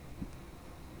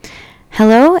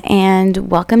Hello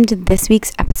and welcome to this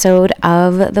week's episode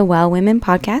of the Well Women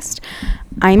podcast.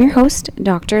 I'm your host,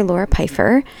 Dr. Laura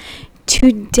Pfeiffer.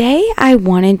 Today I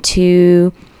wanted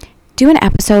to do an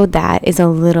episode that is a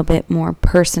little bit more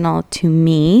personal to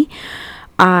me.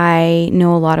 I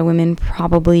know a lot of women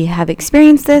probably have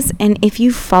experienced this, and if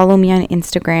you follow me on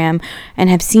Instagram and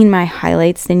have seen my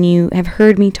highlights, then you have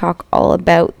heard me talk all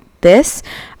about this.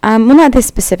 Well, not this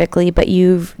specifically, but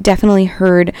you've definitely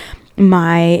heard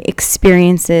my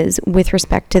experiences with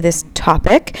respect to this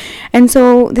topic. And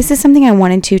so this is something I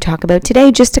wanted to talk about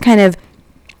today, just to kind of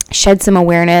shed some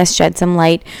awareness, shed some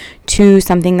light to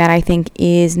something that I think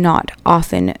is not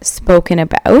often spoken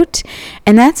about,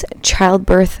 and that's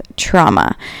childbirth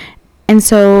trauma. And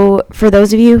so for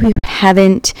those of you who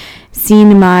haven't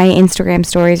seen my Instagram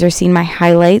stories or seen my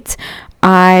highlights,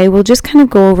 I will just kind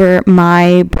of go over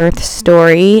my birth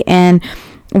story and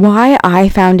why I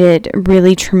found it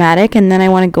really traumatic, and then I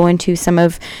want to go into some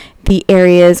of the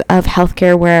areas of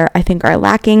healthcare where I think are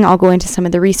lacking. I'll go into some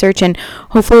of the research, and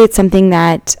hopefully it's something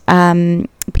that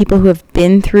people who have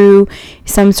been through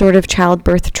some sort of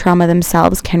childbirth trauma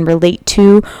themselves can relate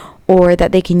to, or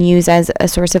that they can use as a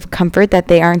source of comfort that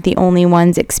they aren't the only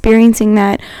ones experiencing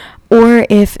that, or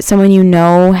if someone you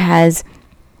know has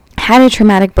had a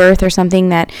traumatic birth or something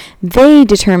that they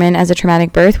determine as a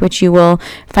traumatic birth, which you will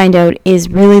find out is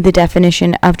really the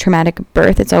definition of traumatic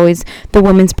birth. It's always the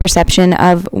woman's perception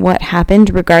of what happened,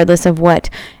 regardless of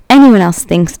what anyone else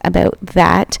thinks about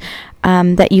that,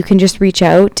 that you can just reach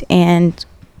out and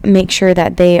make sure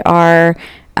that they are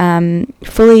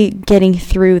fully getting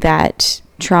through that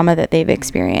trauma that they've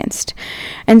experienced.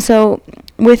 And so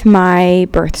with my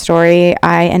birth story,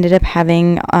 I ended up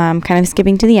having, kind of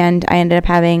skipping to the end, I ended up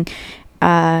having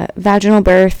vaginal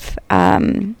birth,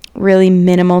 really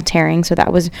minimal tearing. So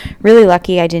that was really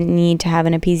lucky. I didn't need to have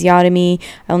an episiotomy.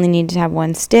 I only needed to have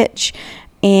one stitch.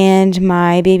 And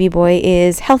my baby boy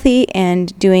is healthy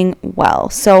and doing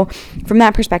well. So from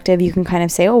that perspective, you can kind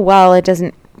of say, oh, well, it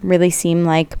doesn't really seem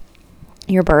like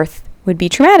your birth would be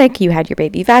traumatic. You had your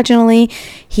baby vaginally,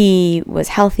 he was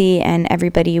healthy, and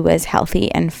everybody was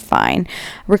healthy and fine.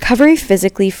 Recovery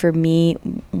physically for me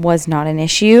was not an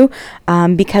issue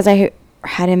because I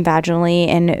had him vaginally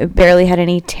and barely had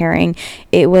any tearing.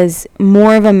 It was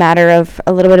more of a matter of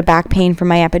a little bit of back pain from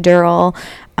my epidural.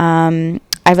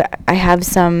 I have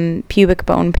some pubic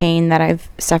bone pain that I've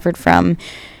suffered from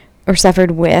or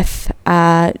suffered with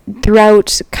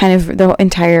throughout kind of the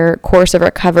entire course of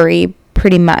recovery,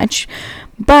 pretty much.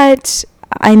 But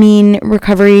I mean,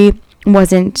 recovery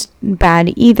wasn't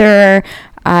bad either.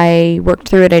 I worked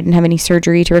through it. I didn't have any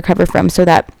surgery to recover from, so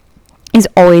that is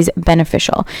always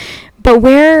beneficial. But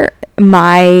where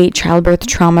my childbirth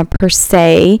trauma per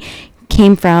se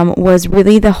came from was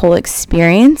really the whole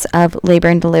experience of labor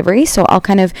and delivery. So I'll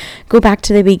kind of go back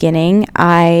to the beginning.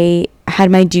 I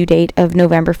had my due date of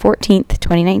November 14th,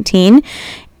 2019.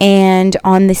 And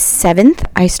on the 7th,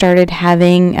 I started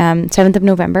having, 7th of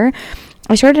November,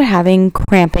 I started having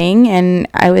cramping, and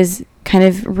I was kind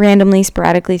of randomly,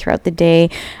 sporadically throughout the day,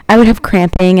 I would have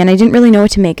cramping, and I didn't really know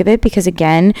what to make of it because,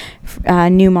 again,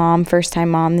 new mom, first-time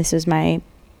mom, this was my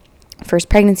first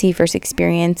pregnancy, first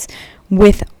experience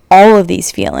with all of these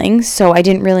feelings, so I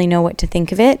didn't really know what to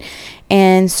think of it.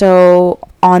 And so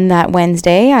on that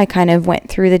Wednesday, I kind of went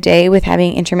through the day with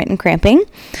having intermittent cramping.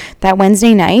 That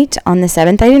Wednesday night, on the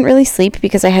 7th, I didn't really sleep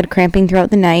because I had cramping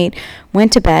throughout the night,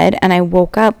 went to bed, and I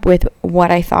woke up with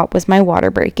what I thought was my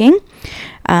water breaking.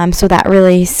 So that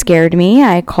really scared me.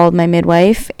 I called my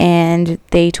midwife, and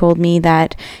they told me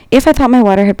that if I thought my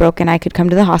water had broken, I could come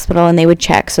to the hospital and they would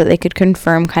check so they could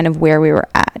confirm kind of where we were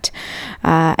at.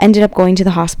 Ended up going to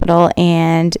the hospital,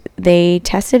 and they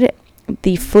tested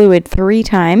the fluid 3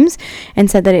 times and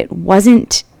said that it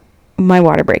wasn't my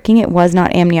water breaking. It was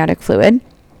not amniotic fluid.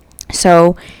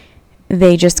 So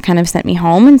they just kind of sent me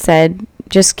home and said,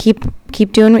 just keep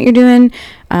doing what you're doing.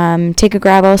 Take a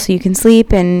Gravol so you can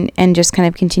sleep and just kind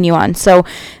of continue on. So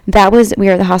we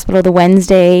were at the hospital the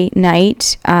Wednesday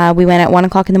night. We went at 1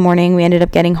 o'clock in the morning. We ended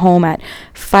up getting home at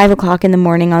 5 o'clock in the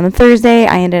morning on the Thursday.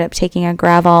 I ended up taking a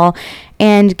Gravol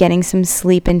and getting some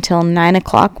sleep until 9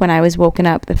 o'clock when I was woken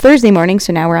up the Thursday morning.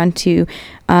 So now we're on to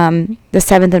the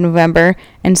 7th of November.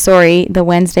 And sorry, the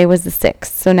Wednesday was the 6th.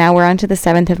 So now we're on to the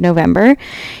 7th of November.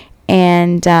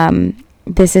 And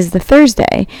this is the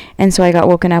Thursday. And so I got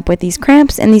woken up with these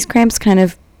cramps, and these cramps kind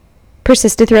of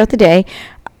persisted throughout the day.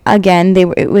 Again,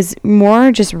 it was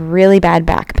more just really bad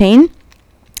back pain.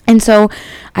 And so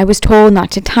I was told not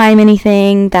to time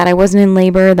anything, that I wasn't in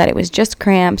labor, that it was just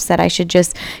cramps, that I should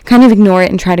just kind of ignore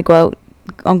it and try to go out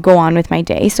go on with my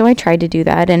day. So I tried to do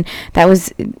that, and that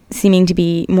was seeming to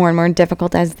be more and more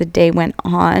difficult as the day went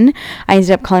on. I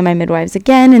ended up calling my midwives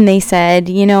again, and they said,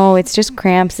 it's just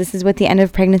cramps. This is what the end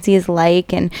of pregnancy is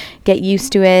like, and get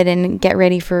used to it and get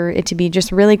ready for it to be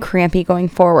just really crampy going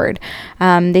forward.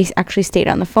 They actually stayed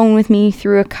on the phone with me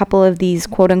through a couple of these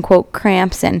quote unquote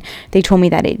cramps, and they told me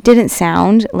that it didn't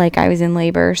sound like I was in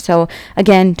labor. So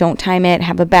again, don't time it,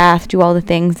 have a bath, do all the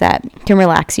things that can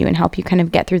relax you and help you kind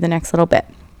of get through the next little bit.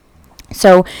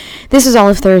 So this was all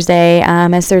of Thursday.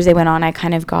 As Thursday went on,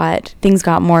 things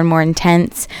got more and more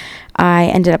intense. I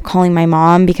ended up calling my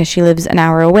mom because she lives an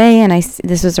hour away, and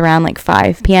this was around like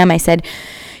 5 p.m. I said,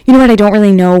 you know what, I don't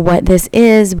really know what this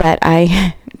is, but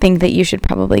I think that you should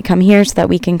probably come here so that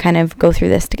we can kind of go through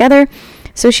this together.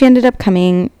 So she ended up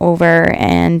coming over,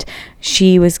 and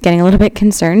she was getting a little bit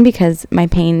concerned because my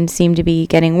pain seemed to be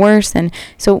getting worse. And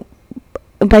so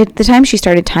by the time she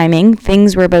started timing,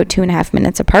 things were about 2.5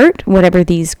 minutes apart, whatever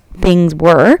these things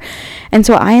were. And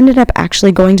so I ended up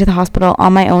actually going to the hospital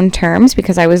on my own terms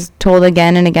because I was told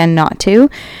again and again not to.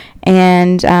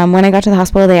 And when I got to the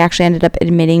hospital, they actually ended up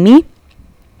admitting me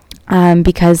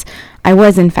because I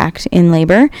was in fact in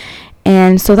labor.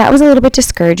 And so that was a little bit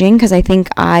discouraging because I think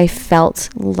I felt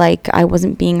like I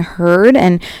wasn't being heard.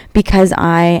 And because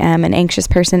I am an anxious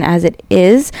person as it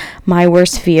is, my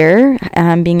worst fear,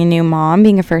 being a new mom,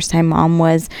 being a first-time mom,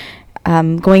 was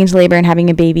going into labor and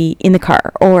having a baby in the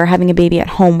car or having a baby at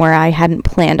home where I hadn't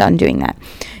planned on doing that.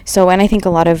 So, and I think a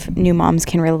lot of new moms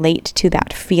can relate to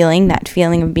that feeling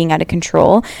of being out of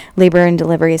control. Labor and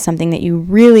delivery is something that you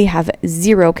really have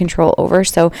zero control over.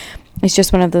 So it's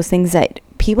just one of those things that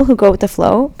people who go with the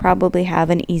flow probably have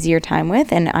an easier time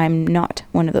with, and I'm not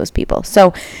one of those people.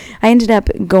 So I ended up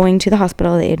going to the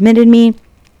hospital. They admitted me,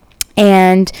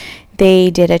 and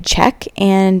they did a check,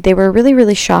 and they were really,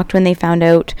 really shocked when they found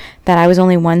out that I was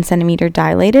only 1 centimeter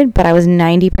dilated, but I was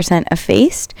 90%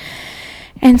 effaced.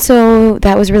 And so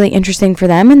that was really interesting for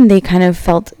them, and they kind of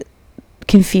felt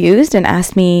confused and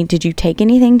asked me, did you take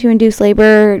anything to induce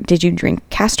labor? Did you drink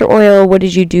castor oil? What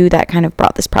did you do that kind of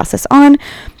brought this process on?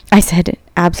 I said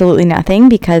absolutely nothing,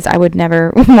 because I would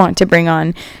never want to bring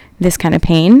on this kind of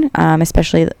pain,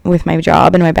 especially with my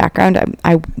job and my background.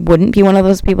 I wouldn't be one of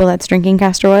those people that's drinking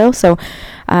castor oil. So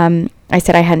I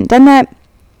said I hadn't done that.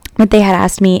 But they had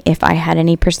asked me if I had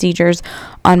any procedures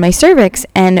on my cervix,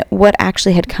 and what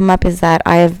actually had come up is that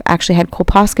I have actually had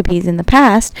colposcopies in the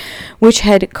past, which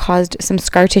had caused some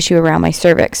scar tissue around my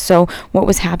cervix. So what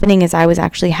was happening is I was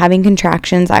actually having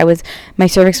contractions. My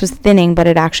cervix was thinning, but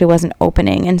it actually wasn't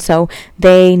opening, and so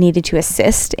they needed to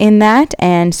assist in that.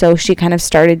 And so she kind of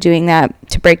started doing that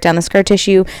to break down the scar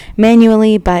tissue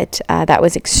manually, but that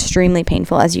was extremely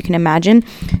painful, as you can imagine.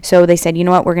 So they said, you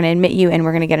know what, we're going to admit you, and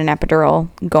we're going to get an epidural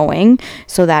going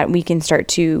so that we can start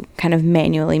to kind of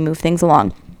manually move things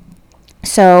along.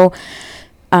 So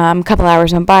a couple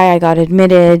hours went by, I got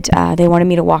admitted. They wanted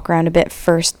me to walk around a bit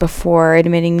first before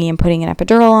admitting me and putting an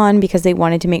epidural on, because they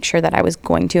wanted to make sure that I was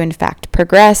going to in fact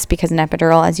progress, because an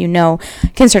epidural, as you know,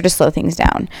 can start to slow things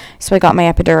down. So I got my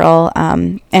epidural,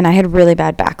 and I had really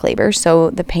bad back labor, so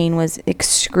the pain was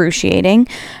excruciating.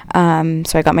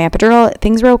 So I got my epidural.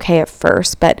 Things were okay at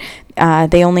first, but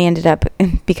they only ended up,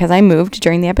 because I moved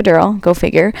during the epidural, go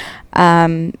figure,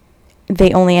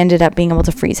 they only ended up being able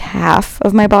to freeze half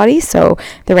of my body. So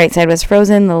the right side was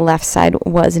frozen, the left side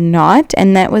was not,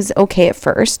 and that was okay at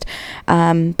first.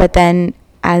 But then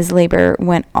as labor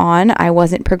went on, I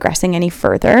wasn't progressing any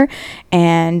further,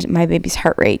 and my baby's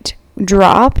heart rate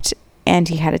dropped, and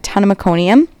he had a ton of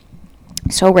meconium.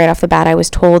 So right off the bat, I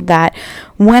was told that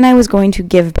when I was going to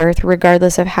give birth,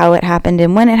 regardless of how it happened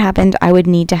and when it happened, I would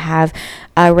need to have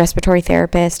a respiratory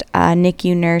therapist, a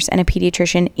NICU nurse, and a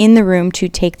pediatrician in the room to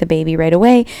take the baby right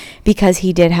away, because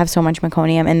he did have so much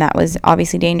meconium, and that was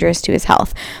obviously dangerous to his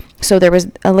health. So there was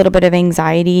a little bit of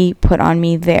anxiety put on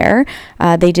me there.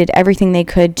 They did everything they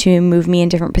could to move me in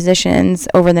different positions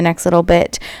over the next little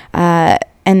bit. And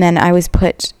then I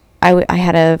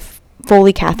had a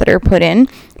Foley catheter put in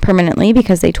permanently,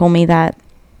 because they told me that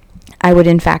I would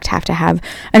in fact have to have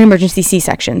an emergency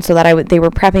C-section, so that they were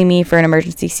prepping me for an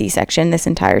emergency C-section this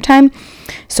entire time.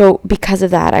 So because of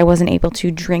that, I wasn't able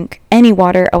to drink any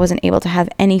water. I wasn't able to have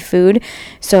any food.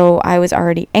 So I was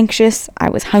already anxious. I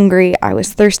was hungry. I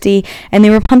was thirsty, and they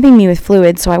were pumping me with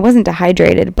fluid. So I wasn't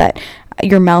dehydrated, but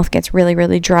your mouth gets really,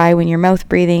 really dry when you're mouth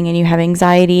breathing and you have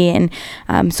anxiety.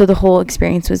 And so the whole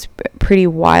experience was pretty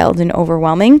wild and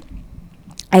overwhelming.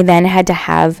 I then had to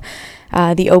have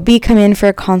the OB come in for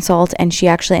a consult, and she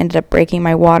actually ended up breaking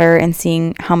my water and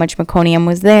seeing how much meconium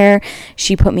was there.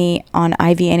 She put me on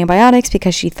IV antibiotics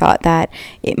because she thought that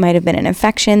it might have been an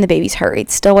infection. The baby's heart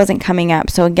rate still wasn't coming up.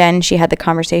 So again, she had the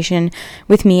conversation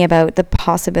with me about the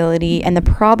possibility and the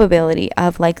probability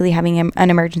of likely having an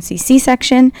emergency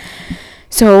C-section.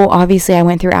 So obviously I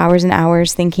went through hours and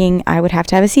hours thinking I would have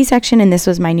to have a C-section, and this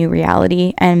was my new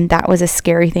reality, and that was a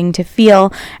scary thing to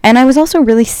feel. And I was also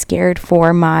really scared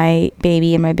for my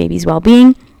baby and my baby's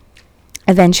well-being.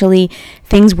 Eventually,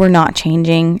 things were not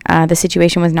changing. The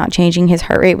situation was not changing. His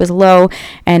heart rate was low,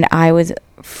 and I was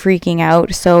freaking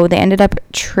out. So they ended up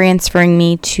transferring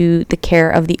me to the care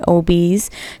of the OBs.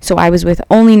 So I was with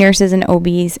only nurses and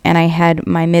OBs, and I had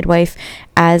my midwife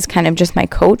as kind of just my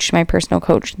coach, my personal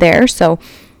coach there. So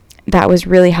that was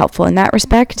really helpful in that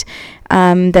respect.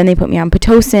 Then they put me on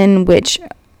Pitocin, which,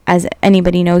 as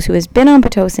anybody knows who has been on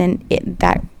Pitocin,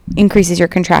 that increases your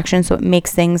contraction, so it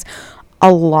makes things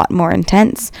a lot more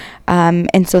intense.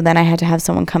 And so then I had to have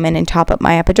someone come in and top up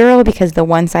my epidural because the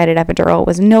one-sided epidural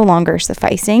was no longer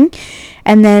sufficing.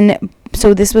 And then,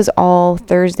 so this was all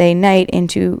Thursday night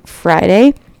into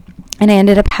Friday. And I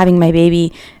ended up having my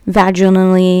baby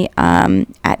vaginally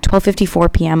at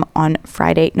 12:54 p.m. on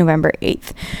Friday, November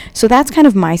 8th. So that's kind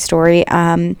of my story.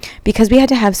 Because we had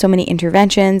to have so many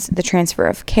interventions, the transfer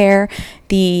of care,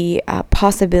 the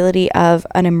possibility of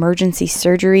an emergency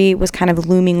surgery was kind of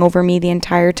looming over me the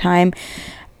entire time.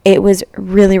 It was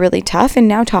really, really tough. And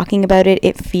now talking about it,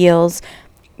 it feels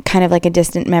kind of like a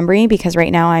distant memory because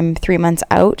right now I'm 3 months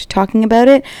out talking about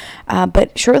it.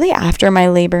 But shortly after my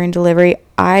labor and delivery,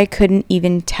 I couldn't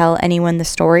even tell anyone the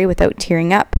story without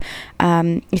tearing up.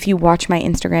 If you watch my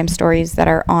Instagram stories that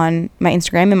are on my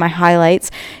Instagram and my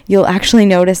highlights, you'll actually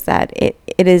notice that it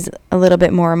is a little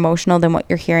bit more emotional than what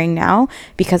you're hearing now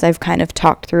because I've kind of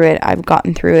talked through it, I've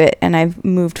gotten through it, and I've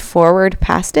moved forward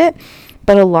past it.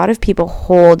 But a lot of people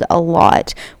hold a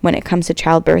lot when it comes to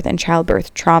childbirth and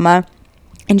childbirth trauma.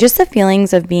 And just the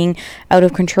feelings of being out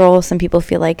of control. Some people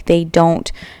feel like they're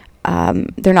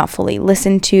not fully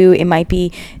listened to. It might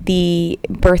be the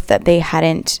birth that they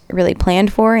hadn't really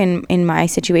planned for. In my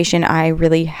situation, I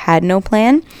really had no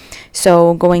plan.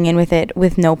 So going in with it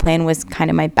with no plan was kind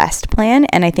of my best plan.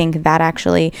 And I think that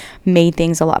actually made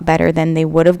things a lot better than they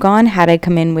would have gone had I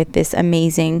come in with this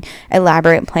amazing,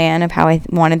 elaborate plan of how I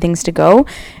wanted things to go.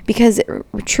 Because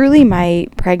truly my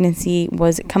pregnancy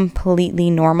was completely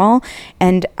normal.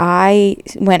 And I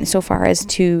went so far as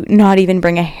to not even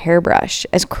bring a hairbrush,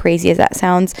 as crazy as that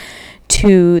sounds,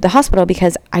 to the hospital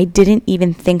because I didn't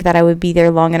even think that I would be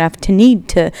there long enough to need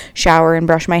to shower and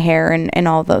brush my hair and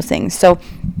all of those things. So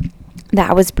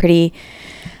that was a pretty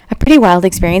wild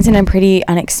experience and a pretty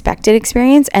unexpected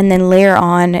experience. And then later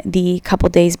on, the couple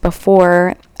days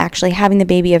before actually having the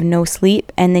baby, of no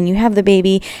sleep, and then you have the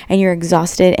baby and you're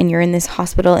exhausted and you're in this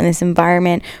hospital in this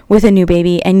environment with a new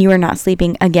baby and you are not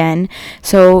sleeping again.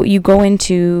 So you go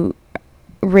into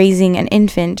raising an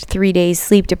infant 3 days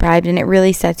sleep deprived, and it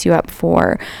really sets you up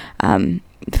for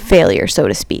failure, so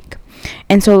to speak.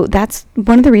 And so that's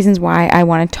one of the reasons why I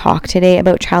want to talk today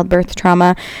about childbirth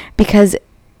trauma, because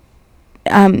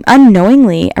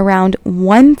unknowingly, around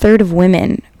 1/3 of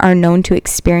women are known to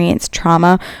experience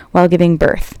trauma while giving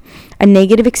birth. A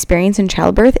negative experience in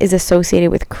childbirth is associated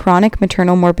with chronic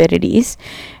maternal morbidities,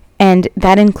 and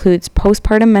that includes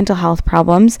postpartum mental health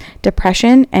problems,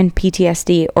 depression, and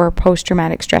PTSD, or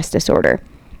post-traumatic stress disorder.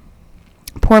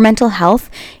 Poor mental health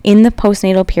in the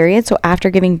postnatal period, so after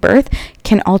giving birth,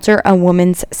 can alter a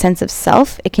woman's sense of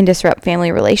self. It can disrupt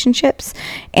family relationships,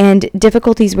 and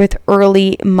difficulties with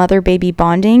early mother-baby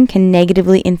bonding can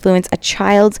negatively influence a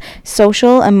child's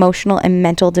social, emotional, and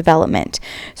mental development.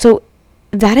 So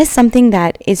that is something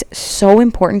that is so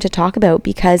important to talk about,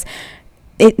 because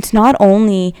it's not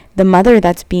only the mother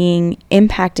that's being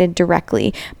impacted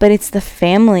directly, but it's the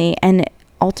family and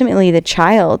ultimately the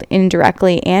child,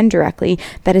 indirectly and directly,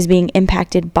 that is being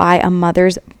impacted by a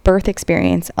mother's birth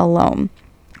experience alone.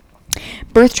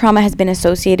 Birth trauma has been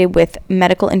associated with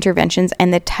medical interventions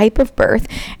and the type of birth,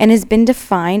 and has been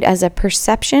defined as a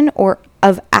perception or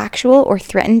of actual or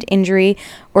threatened injury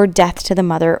or death to the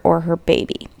mother or her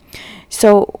baby.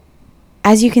 So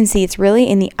as you can see, it's really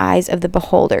in the eyes of the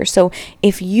beholder. So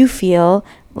if you feel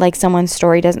like someone's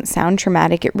story doesn't sound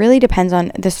traumatic, it really depends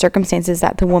on the circumstances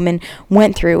that the woman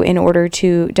went through in order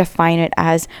to define it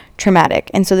as traumatic.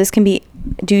 And so this can be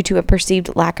due to a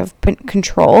perceived lack of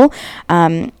control,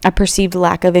 a perceived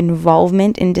lack of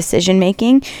involvement in decision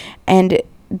making, and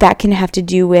that can have to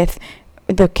do with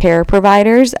the care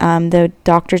providers, the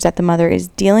doctors that the mother is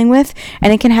dealing with,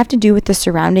 and it can have to do with the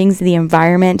surroundings, the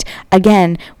environment.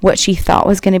 Again, what she thought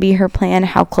was going to be her plan,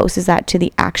 how close is that to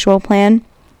the actual plan?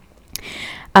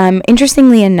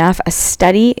 Interestingly enough, a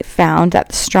study found that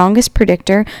the strongest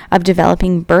predictor of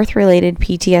developing birth-related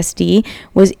PTSD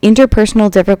was interpersonal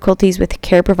difficulties with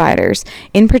care providers,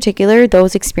 in particular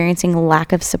those experiencing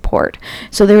lack of support.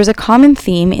 So there was a common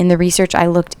theme in the research I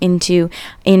looked into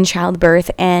in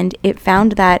childbirth, and it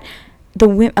found that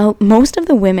most of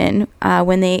the women,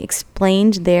 when they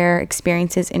explained their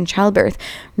experiences in childbirth,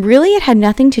 really it had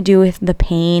nothing to do with the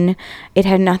pain. It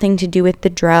had nothing to do with the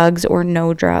drugs or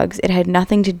no drugs. It had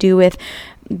nothing to do with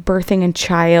birthing a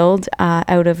child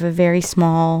out of a very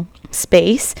small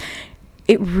space.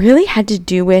 It really had to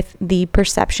do with the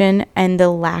perception and the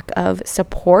lack of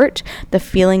support, the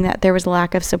feeling that there was a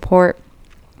lack of support,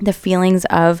 the feelings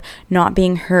of not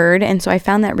being heard. And so I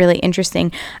found that really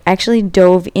interesting. I actually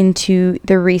dove into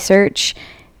the research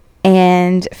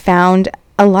and found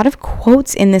a lot of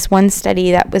quotes in this one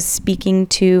study that was speaking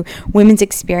to women's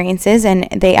experiences, and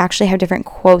they actually have different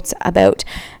quotes about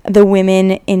the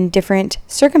women in different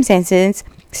circumstances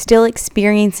still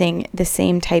experiencing the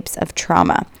same types of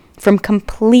trauma from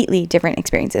completely different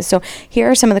experiences. So here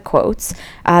are some of the quotes.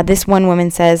 This one woman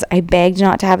says, "I begged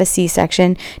not to have a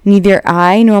C-section. Neither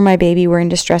I nor my baby were in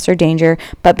distress or danger,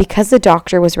 but because the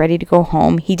doctor was ready to go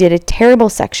home, he did a terrible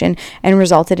section and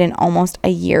resulted in almost a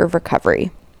year of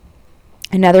recovery."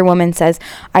 Another woman says,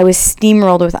 "I was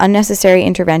steamrolled with unnecessary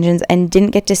interventions and didn't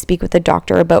get to speak with the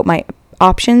doctor about my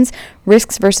options,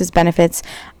 risks versus benefits.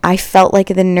 I felt like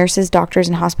the nurses, doctors,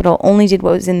 and hospital only did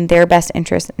what was in their best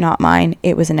interest, not mine.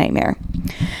 It was a nightmare."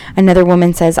 Another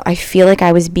woman says, "I feel like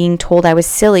I was being told I was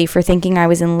silly for thinking I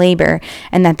was in labor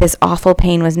and that this awful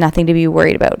pain was nothing to be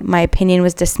worried about. My opinion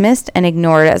was dismissed and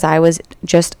ignored as I was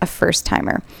just a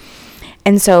first-timer."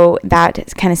 And so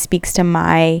that kind of speaks to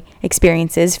my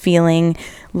experiences, feeling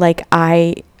like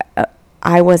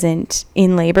I wasn't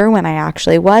in labor when I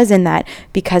actually was, and that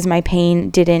because my pain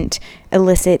didn't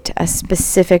elicit a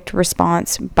specific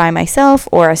response by myself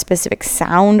or a specific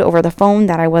sound over the phone,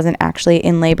 that I wasn't actually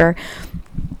in labor.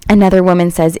 Another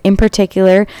woman says, "In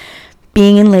particular,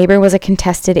 being in labor was a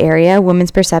contested area.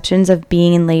 Women's perceptions of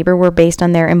being in labor were based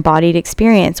on their embodied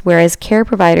experience, whereas care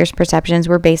providers' perceptions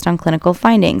were based on clinical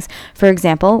findings. For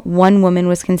example, one woman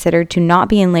was considered to not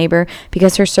be in labor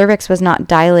because her cervix was not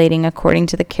dilating according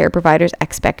to the care provider's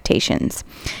expectations."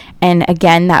 And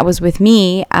again, that was with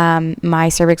me. My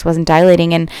cervix wasn't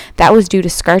dilating, and that was due to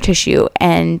scar tissue.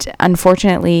 And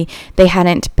unfortunately, they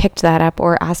hadn't picked that up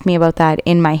or asked me about that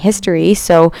in my history.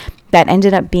 So that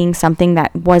ended up being something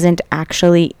that wasn't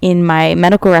actually in my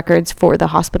medical records for the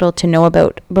hospital to know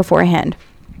about beforehand.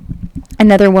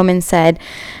 Another woman said,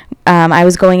 "I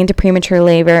was going into premature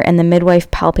labor and the midwife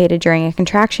palpated during a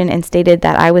contraction and stated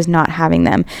that I was not having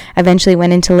them. Eventually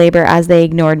went into labor as they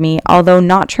ignored me. Although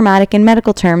not traumatic in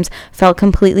medical terms, felt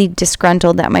completely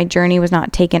disgruntled that my journey was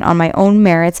not taken on my own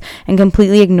merits and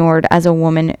completely ignored as a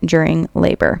woman during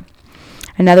labor."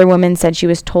 Another woman said she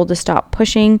was told to stop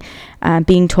pushing,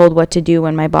 being told what to do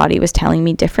when my body was telling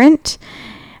me different.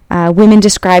 Women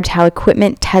described how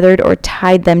equipment tethered or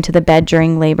tied them to the bed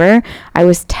during labor. "I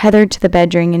was tethered to the bed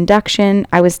during induction.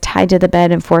 I was tied to the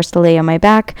bed and forced to lay on my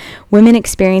back." Women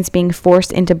experienced being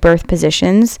forced into birth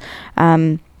positions,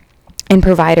 and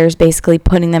providers basically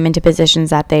putting them into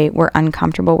positions that they were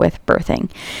uncomfortable with birthing.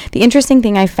 The interesting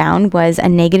thing I found was a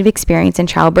negative experience in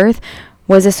childbirth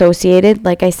was associated,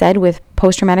 like I said, with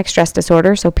post-traumatic stress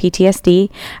disorder, so PTSD,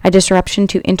 a disruption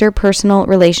to interpersonal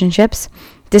relationships,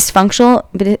 dysfunctional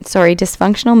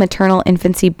maternal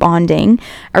infancy bonding,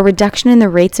 a reduction in the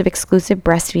rates of exclusive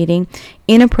breastfeeding,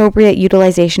 inappropriate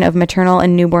utilization of maternal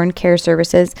and newborn care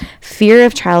services, fear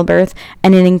of childbirth,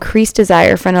 and an increased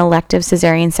desire for an elective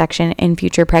cesarean section in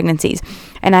future pregnancies.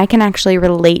 And I can actually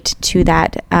relate to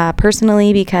that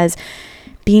personally, because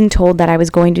being told that I was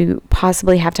going to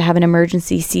possibly have to have an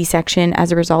emergency C-section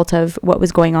as a result of what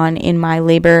was going on in my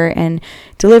labor and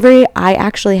delivery, I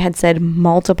actually had said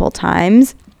multiple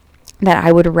times that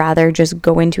I would rather just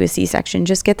go into a C-section,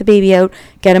 just get the baby out,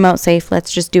 get him out safe.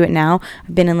 Let's just do it now.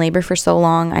 I've been in labor for so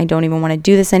long. I don't even want to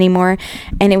do this anymore.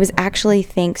 And it was actually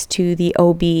thanks to the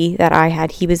OB that I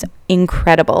had. He was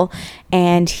incredible.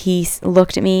 And he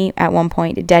looked at me at one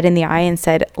point dead in the eye and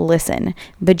said, "Listen,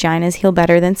 vaginas heal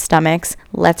better than stomachs.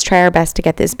 Let's try our best to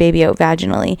get this baby out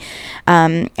vaginally."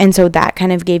 And so that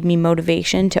kind of gave me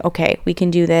motivation to, okay, we can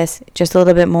do this just a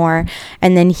little bit more.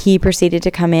 And then he proceeded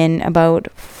to come in about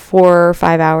 4 or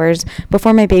 5 hours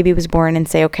before my baby was born and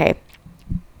say, "Okay,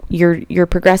 you're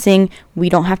progressing. We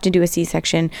don't have to do a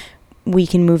C-section. we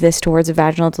can move this towards a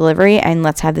vaginal delivery, and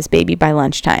let's have this baby by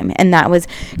lunchtime. And that was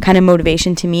kind of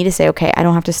motivation to me to say, okay, I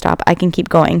don't have to stop. I can keep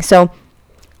going. So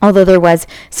although there was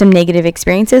some negative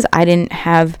experiences, I didn't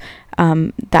have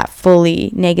that fully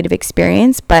negative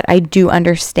experience, but I do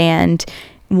understand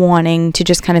wanting to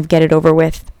just kind of get it over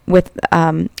with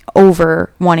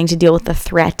over wanting to deal with the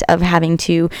threat of having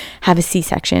to have a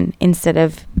C-section instead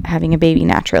of having a baby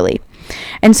naturally.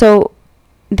 And so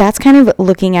that's kind of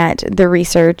looking at the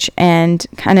research and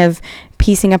kind of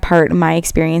piecing apart my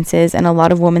experiences and a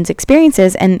lot of women's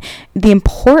experiences and the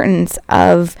importance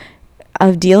of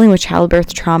dealing with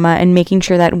childbirth trauma and making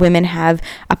sure that women have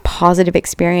a positive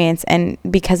experience, and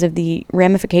because of the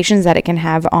ramifications that it can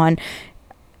have on,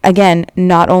 again,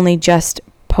 not only just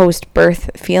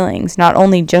post-birth feelings, not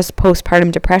only just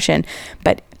postpartum depression,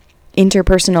 but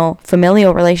interpersonal,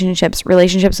 familial relationships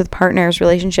with partners,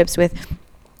 relationships with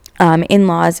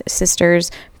in-laws,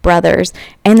 sisters, brothers,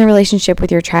 and the relationship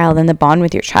with your child and the bond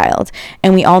with your child.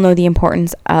 And we all know the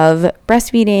importance of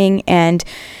breastfeeding and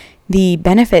the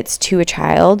benefits to a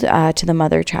child, to the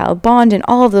mother-child bond, and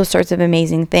all of those sorts of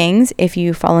amazing things. If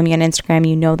you follow me on Instagram,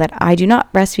 you know that I do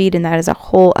not breastfeed, and that is a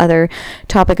whole other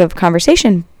topic of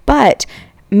conversation. But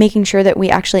making sure that we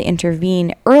actually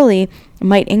intervene early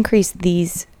might increase the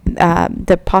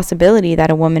possibility that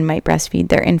a woman might breastfeed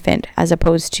their infant, as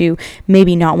opposed to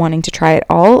maybe not wanting to try at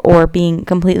all or being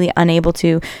completely unable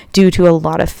to due to a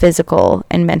lot of physical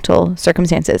and mental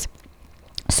circumstances.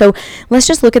 So let's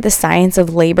just look at the science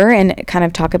of labor and kind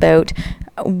of talk about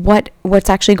what's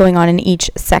actually going on in each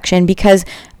section, because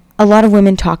a lot of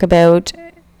women talk about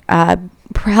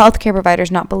healthcare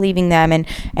providers not believing them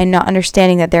and not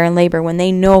understanding that they're in labor when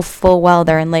they know full well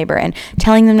they're in labor, and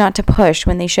telling them not to push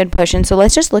when they should push. And so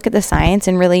let's just look at the science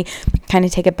and really kind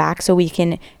of take it back so we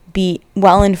can be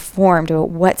well informed about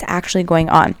what's actually going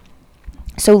on.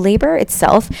 So labor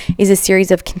itself is a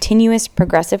series of continuous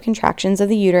progressive contractions of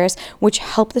the uterus which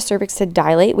help the cervix to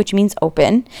dilate, which means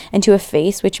open, and to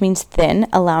efface, which means thin,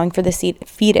 allowing for the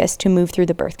fetus to move through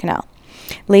the birth canal.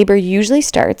 Labor usually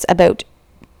starts about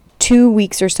 2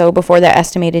 weeks or so before the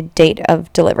estimated date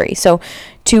of delivery. So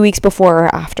 2 weeks before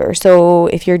or after. So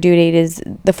if your due date is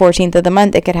the 14th of the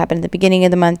month, it could happen at the beginning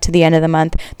of the month to the end of the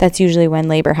month. That's usually when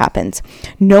labor happens.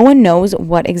 No one knows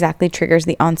what exactly triggers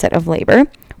the onset of labor,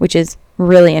 which is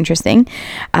really interesting.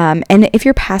 And if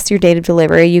you're past your date of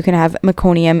delivery, you can have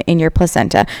meconium in your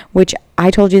placenta, which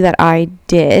I told you that I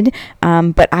did,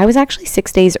 but I was actually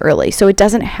 6 days early. So it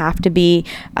doesn't have to be,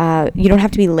 you don't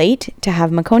have to be late to have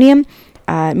meconium.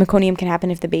 Meconium can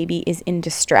happen if the baby is in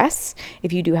distress.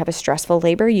 If you do have a stressful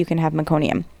labor, you can have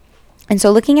meconium. And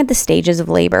so looking at the stages of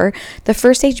labor, the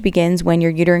first stage begins when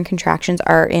your uterine contractions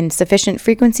are in sufficient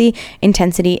frequency,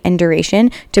 intensity, and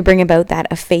duration to bring about that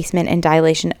effacement and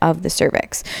dilation of the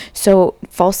cervix. So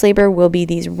false labor will be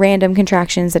these random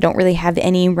contractions that don't really have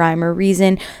any rhyme or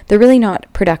reason. They're really not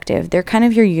productive. They're kind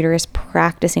of your uterus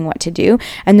practicing what to do,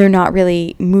 and they're not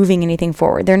really moving anything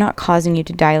forward. They're not causing you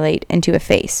to dilate and to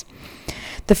efface.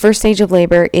 The first stage of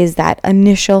labor is that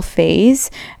initial phase.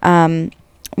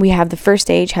 We have the first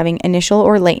stage having initial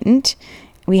or latent,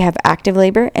 we have active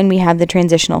labor, and we have the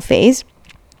transitional phase.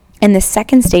 And the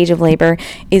second stage of labor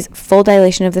is full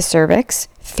dilation of the cervix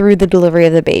through the delivery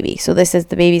of the baby. So this is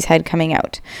the baby's head coming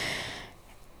out.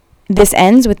 This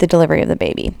ends with the delivery of the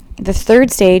baby. The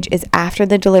third stage is after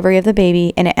the delivery of the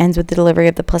baby, and it ends with the delivery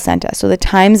of the placenta. So the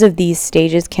times of these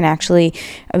stages can actually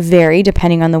vary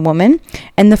depending on the woman.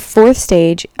 And the fourth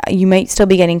stage, you might still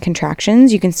be getting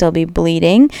contractions. You can still be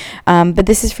bleeding. But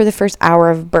this is for the first hour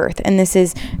of birth. And this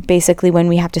is basically when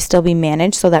we have to still be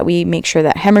managed so that we make sure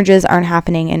that hemorrhages aren't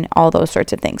happening and all those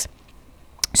sorts of things.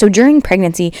 So during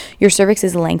pregnancy, your cervix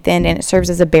is lengthened and it serves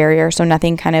as a barrier, so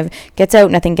nothing kind of gets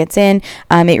out, nothing gets in.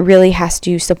 It really has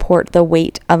to support the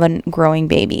weight of a growing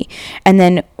baby. And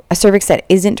then a cervix that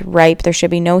isn't ripe, there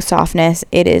should be no softness.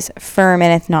 It is firm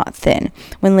and it's not thin.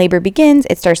 When labor begins,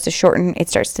 it starts to shorten, it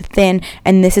starts to thin,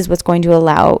 and this is what's going to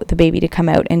allow the baby to come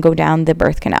out and go down the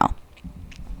birth canal.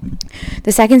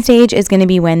 The second stage is going to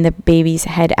be when the baby's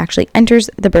head actually enters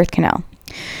the birth canal.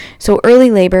 So early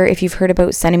labor, if you've heard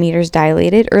about centimeters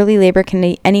dilated, early labor can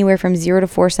be anywhere from 0 to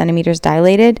 4 centimeters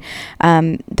dilated.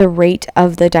 The rate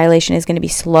of the dilation is going to be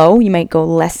slow. You might go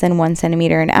less than 1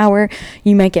 centimeter an hour.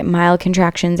 You might get mild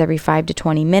contractions every 5 to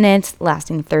 20 minutes,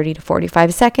 lasting 30 to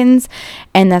 45 seconds.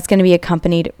 And that's going to be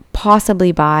accompanied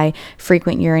possibly by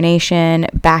frequent urination,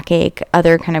 backache,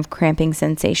 other kind of cramping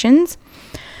sensations.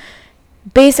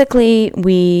 Basically,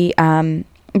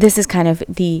 this is kind of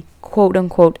the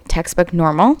quote-unquote textbook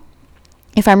normal.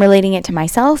 If I'm relating it to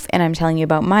myself and I'm telling you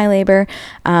about my labor,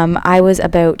 I was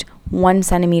about 1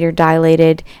 centimeter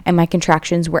dilated, and my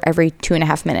contractions were every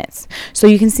 2.5 minutes. So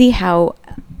you can see how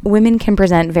women can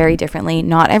present very differently.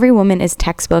 Not every woman is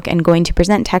textbook and going to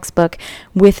present textbook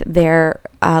with their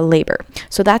labor.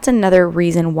 So that's another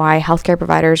reason why healthcare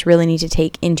providers really need to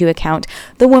take into account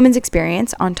the woman's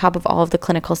experience on top of all of the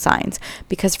clinical signs.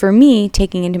 Because for me,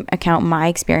 taking into account my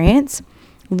experience,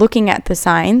 looking at the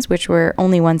signs, which were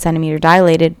only 1 centimeter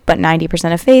dilated, but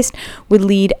 90% effaced, would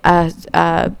lead a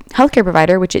healthcare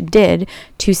provider, which it did,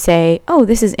 to say, oh,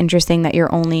 this is interesting that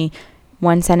you're only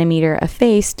 1 centimeter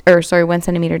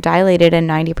dilated and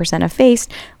 90%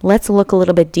 effaced. Let's look a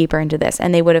little bit deeper into this.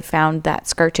 And they would have found that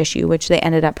scar tissue, which they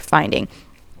ended up finding.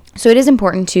 So it is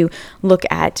important to look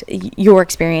at your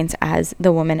experience as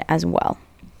the woman as well.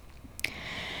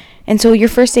 And so your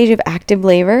first stage of active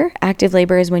labor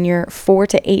is when you're 4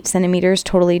 to 8 centimeters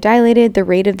totally dilated. The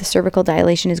rate of the cervical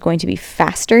dilation is going to be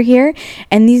faster here.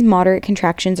 And these moderate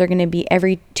contractions are going to be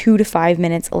every 2 to 5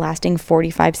 minutes, lasting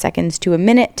 45 seconds to a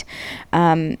minute.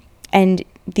 And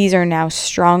these are now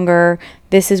stronger.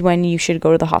 This is when you should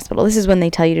go to the hospital. This is when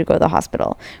they tell you to go to the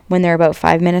hospital. When they're about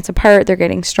 5 minutes apart, they're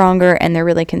getting stronger and they're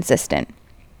really consistent.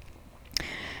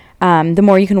 The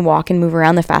more you can walk and move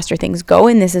around, the faster things go.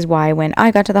 And this is why when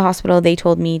I got to the hospital, they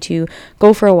told me to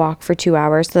go for a walk for 2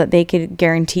 hours so that they could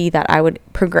guarantee that I would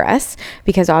progress.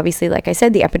 Because obviously, like I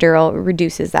said, the epidural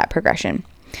reduces that progression.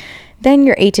 Then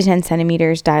you're 8 to 10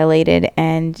 centimeters dilated.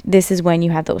 And this is when you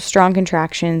have those strong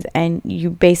contractions and you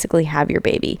basically have your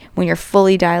baby. When you're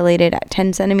fully dilated at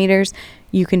 10 centimeters,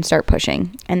 you can start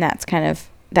pushing. And that's kind of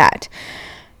that.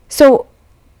 So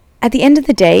at the end of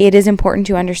the day, it is important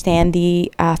to understand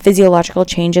the physiological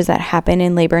changes that happen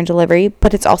in labor and delivery,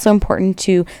 but it's also important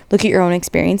to look at your own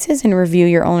experiences and review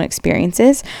your own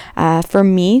experiences. For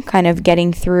me, kind of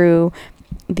getting through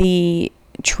the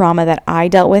trauma that I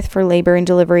dealt with for labor and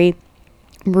delivery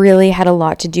really had a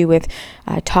lot to do with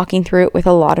talking through it with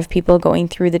a lot of people, going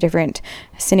through the different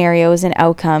scenarios and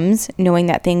outcomes, knowing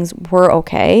that things were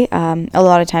okay. A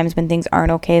lot of times when things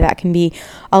aren't okay, that can be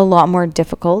a lot more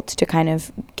difficult to kind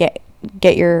of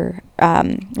get your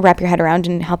wrap your head around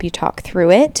and help you talk through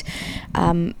it.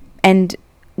 And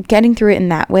getting through it in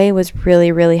that way was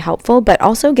really, really helpful. But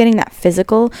also getting that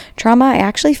physical trauma, I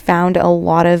actually found a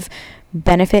lot of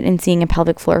benefit in seeing a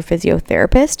pelvic floor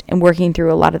physiotherapist and working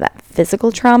through a lot of that physical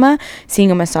trauma,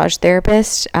 seeing a massage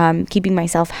therapist, keeping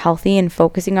myself healthy and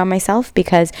focusing on myself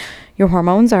because your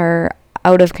hormones are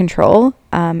out of control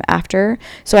after.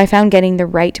 So I found getting the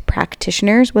right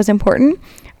practitioners was important.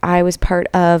 I was part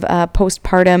of a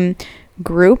postpartum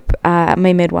group,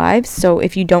 my midwives. So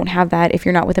if you don't have that, if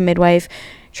you're not with a midwife,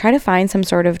 try to find some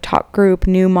sort of talk group,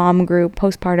 new mom group,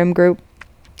 postpartum group.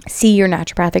 See your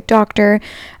naturopathic doctor,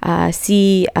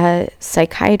 see a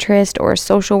psychiatrist or a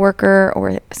social worker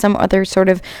or some other sort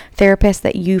of therapist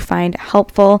that you find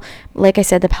helpful. Like I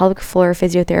said, the pelvic floor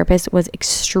physiotherapist was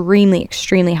extremely,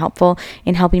 extremely helpful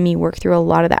in helping me work through a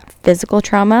lot of that physical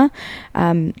trauma.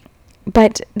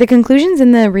 But the conclusions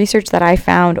in the research that I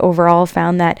found overall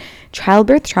found that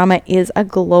childbirth trauma is a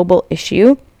global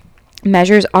issue.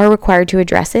 Measures are required to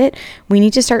address it. We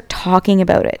need to start talking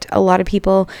about it. A lot of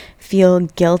people feel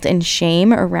guilt and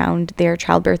shame around their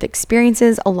childbirth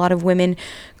experiences. A lot of women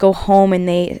go home and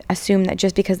they assume that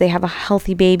just because they have a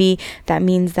healthy baby, that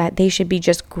means that they should be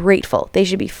just grateful. They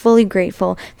should be fully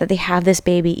grateful that they have this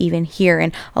baby even here.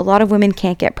 And a lot of women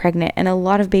can't get pregnant, and a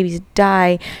lot of babies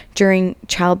die during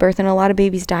childbirth, and a lot of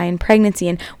babies die in pregnancy.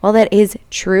 And while that is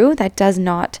true, that does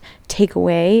not take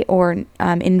away or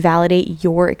invalidate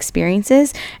your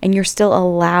experiences, and you're still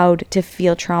allowed to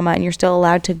feel trauma, and you're still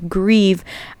allowed to grieve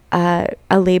a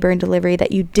labor and delivery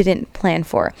that you didn't plan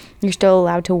for. You're still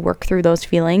allowed to work through those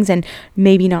feelings and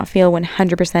maybe not feel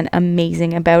 100%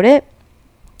 amazing about it.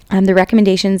 The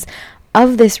recommendations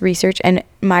of this research and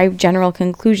my general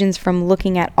conclusions from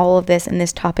looking at all of this and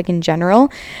this topic in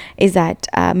general is that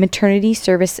maternity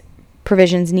service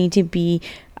provisions need to be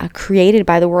created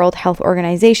by the World Health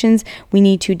Organizations. We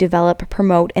need to develop,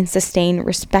 promote, and sustain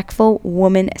respectful,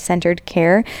 woman-centered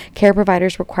care. Care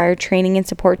providers require training and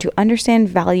support to understand,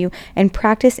 value, and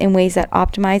practice in ways that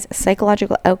optimize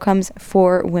psychological outcomes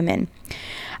for women.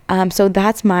 So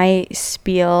that's my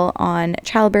spiel on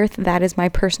childbirth. That is my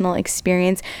personal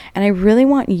experience. And I really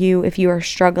want you, if you are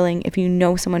struggling, if you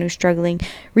know someone who's struggling,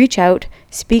 reach out,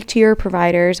 speak to your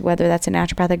providers, whether that's a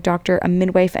naturopathic doctor, a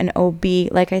midwife, an OB,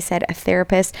 like I said, a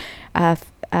therapist, a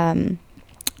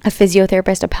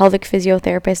physiotherapist, a pelvic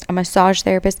physiotherapist, a massage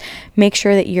therapist. Make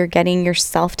sure that you're getting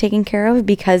yourself taken care of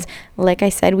because, like I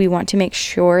said, we want to make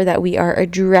sure that we are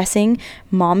addressing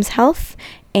mom's health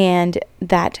and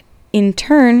that in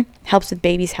turn helps with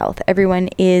baby's health. Everyone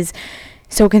is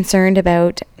so concerned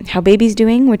about how baby's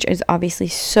doing, which is obviously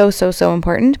so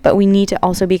important, but we need to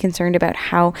also be concerned about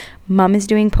how mom is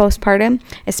doing postpartum,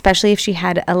 especially if she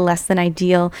had a less than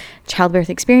ideal childbirth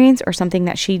experience or something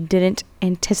that she didn't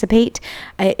anticipate.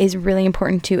 It is really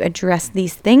important to address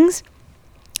these things.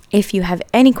 If you have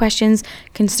any questions,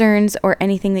 concerns, or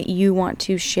anything that you want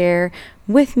to share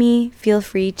with me, feel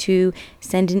free to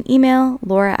send an email,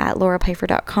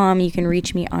 laura@laurapfeiffer.com. You can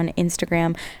reach me on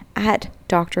Instagram at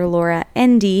Dr. Laura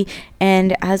ND.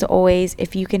 And as always,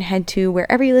 if you can head to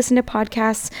wherever you listen to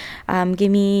podcasts,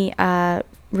 give me a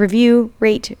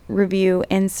rate, review,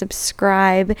 and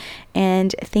subscribe.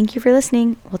 And thank you for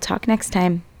listening. We'll talk next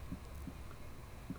time.